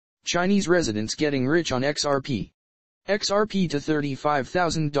Chinese residents getting rich on XRP. XRP to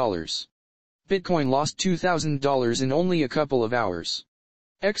 $35,000. Bitcoin lost $2,000 in only a couple of hours.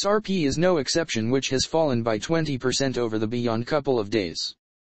 XRP is no exception, which has fallen by 20% over the beyond couple of days.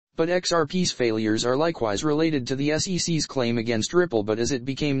 But XRP's failures are likewise related to the SEC's claim against Ripple, but as it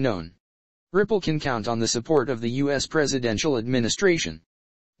became known, Ripple can count on the support of the US presidential administration.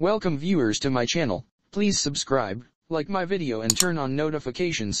 Welcome viewers to my channel. Please subscribe, like my video and turn on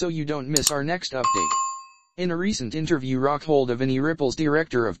notifications so you don't miss our next update. In a recent interview, Rockhold of Ripple's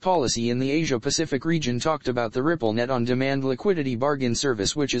Director of Policy in the Asia-Pacific region talked about the Ripple Net on-demand liquidity bargain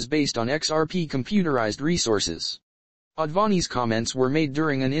service, which is based on XRP computerized resources. Advani's comments were made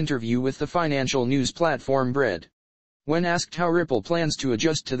during an interview with the financial news platform Bread. When asked how Ripple plans to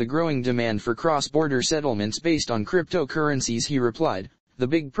adjust to the growing demand for cross-border settlements based on cryptocurrencies, he replied, "The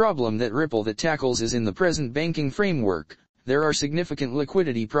big problem that Ripple tackles is in the present banking framework. There are significant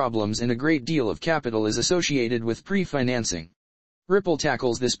liquidity problems and a great deal of capital is associated with pre-financing. Ripple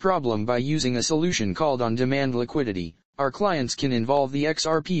tackles this problem by using a solution called on-demand liquidity. Our clients can involve the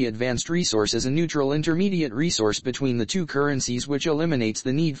XRP advanced resource as a neutral intermediate resource between the two currencies, which eliminates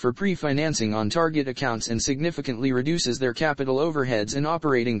the need for pre-financing on target accounts and significantly reduces their capital overheads and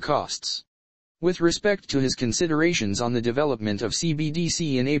operating costs." With respect to his considerations on the development of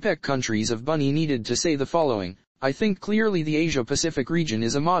CBDC in APEC countries, of Bunny needed to say the following: "I think clearly the Asia-Pacific region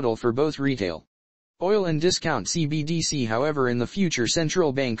is a model for both retail, oil and discount CBDC. However, in the future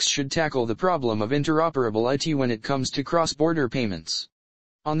central banks should tackle the problem of interoperability when it comes to cross-border payments.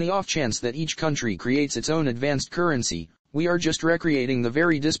 On the off chance that each country creates its own advanced currency, we are just recreating the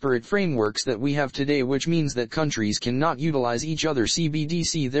very disparate frameworks that we have today, which means that countries cannot utilize each other's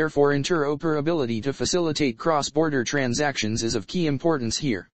CBDC. Therefore, interoperability to facilitate cross-border transactions is of key importance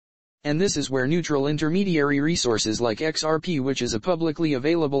here. And this is where neutral intermediary resources like XRP, which is a publicly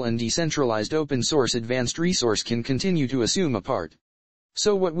available and decentralized open source advanced resource, can continue to assume a part.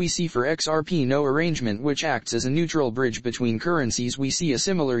 So what we see for XRP, no arrangement which acts as a neutral bridge between currencies. We see a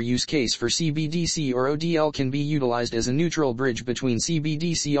similar use case for CBDC or ODL can be utilized as a neutral bridge between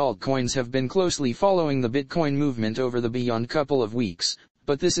CBDC. Altcoins have been closely following the Bitcoin movement over the beyond couple of weeks,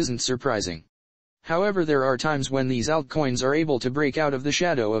 but this isn't surprising. However, there are times when these altcoins are able to break out of the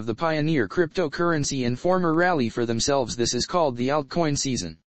shadow of the pioneer cryptocurrency and form a rally for themselves. This is called the altcoin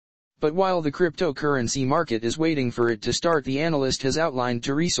season. But while the cryptocurrency market is waiting for it to start, the analyst has outlined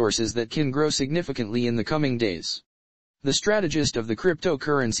two resources that can grow significantly in the coming days. The strategist of the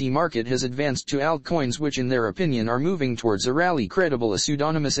cryptocurrency market has advanced to altcoins, which in their opinion are moving towards a rally. Credible, a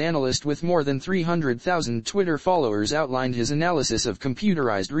pseudonymous analyst with more than 300,000 Twitter followers, outlined his analysis of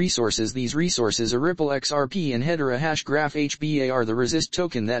computerized resources. These resources are Ripple XRP and Hedera Hashgraph HBAR, the resist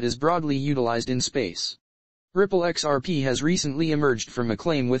token that is broadly utilized in space. Ripple XRP has recently emerged from a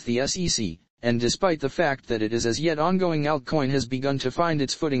claim with the SEC, and despite the fact that it is as yet ongoing, altcoin has begun to find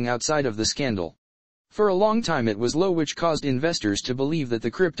its footing outside of the scandal. For a long time it was low, which caused investors to believe that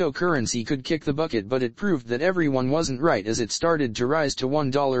the cryptocurrency could kick the bucket, but it proved that everyone wasn't right as it started to rise to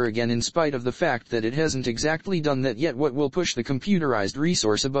 $1 again, in spite of the fact that it hasn't exactly done that yet. What will push the computerized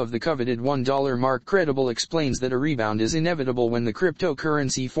resource above the coveted $1 mark? Credible explains that a rebound is inevitable when the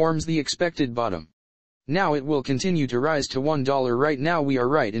cryptocurrency forms the expected bottom. Now it will continue to rise to $1. Right now we are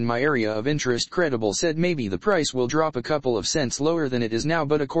right in my area of interest. Credible said maybe the price will drop a couple of cents lower than it is now,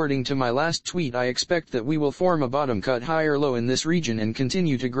 but according to my last tweet, I expect that we will form a bottom, cut higher low in this region and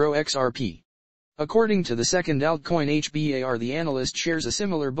continue to grow XRP. According to the second altcoin HBAR, the analyst shares a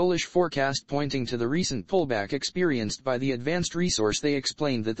similar bullish forecast pointing to the recent pullback experienced by the advanced resource. They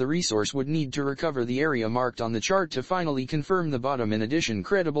explained that the resource would need to recover the area marked on the chart to finally confirm the bottom. In addition,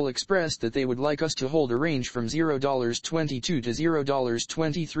 Credible expressed that they would like us to hold a range from $0.22 to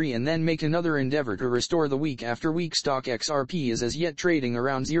 $0.23 and then make another endeavor to restore the week after week stock. XRP is as yet trading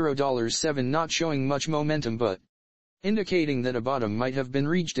around $0.7, not showing much momentum but indicating that a bottom might have been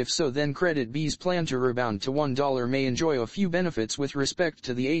reached. If so, then Credit B's plan to rebound to $1 may enjoy a few benefits. With respect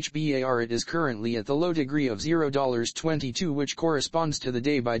to the HBAR, it is currently at the low degree of $0.22, which corresponds to the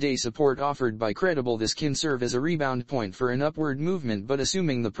day-by-day support offered by Credible. This can serve as a rebound point for an upward movement, but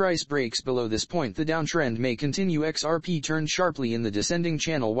assuming the price breaks below this point, the downtrend may continue. XRP turned sharply in the descending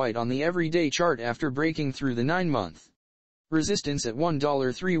channel white on the everyday chart after breaking through the 9-month Resistance at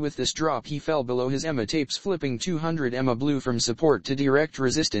 $1.03. With this drop he fell below his EMA tapes, flipping 200 EMA blue from support to direct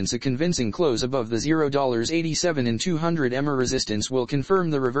resistance. A convincing close above the $0.87 and 200 EMA resistance will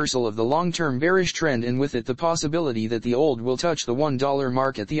confirm the reversal of the long-term bearish trend, and with it the possibility that the old will touch the $1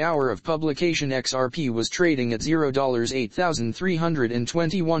 mark. At the hour of publication, XRP was trading at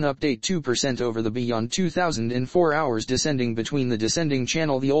 $0.8321, update 2% over the beyond 2004 hours, descending between the descending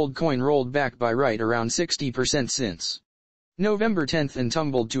channel. The old coin rolled back by right around 60% since November 10th and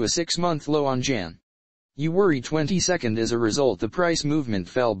tumbled to a 6-month low on Jan. Worry 22nd. As a result, the price movement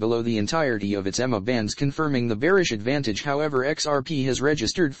fell below the entirety of its EMA bands, confirming the bearish advantage. However, XRP has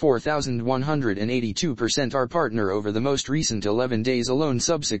registered 4,182% our partner over the most recent 11 days alone,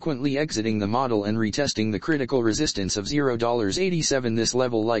 subsequently exiting the model and retesting the critical resistance of $0.87. This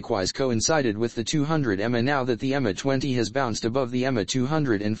level likewise coincided with the 200 EMA. Now that the EMA 20 has bounced above the EMA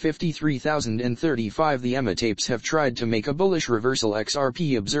 200 and 53,035, the EMA tapes have tried to make a bullish reversal.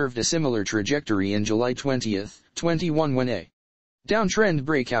 XRP observed a similar trajectory in July 20th, 21 when a downtrend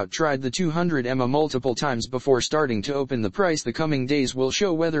breakout tried the 200 EMA multiple times before starting to open the price. The coming days will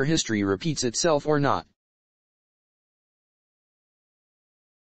show whether history repeats itself or not.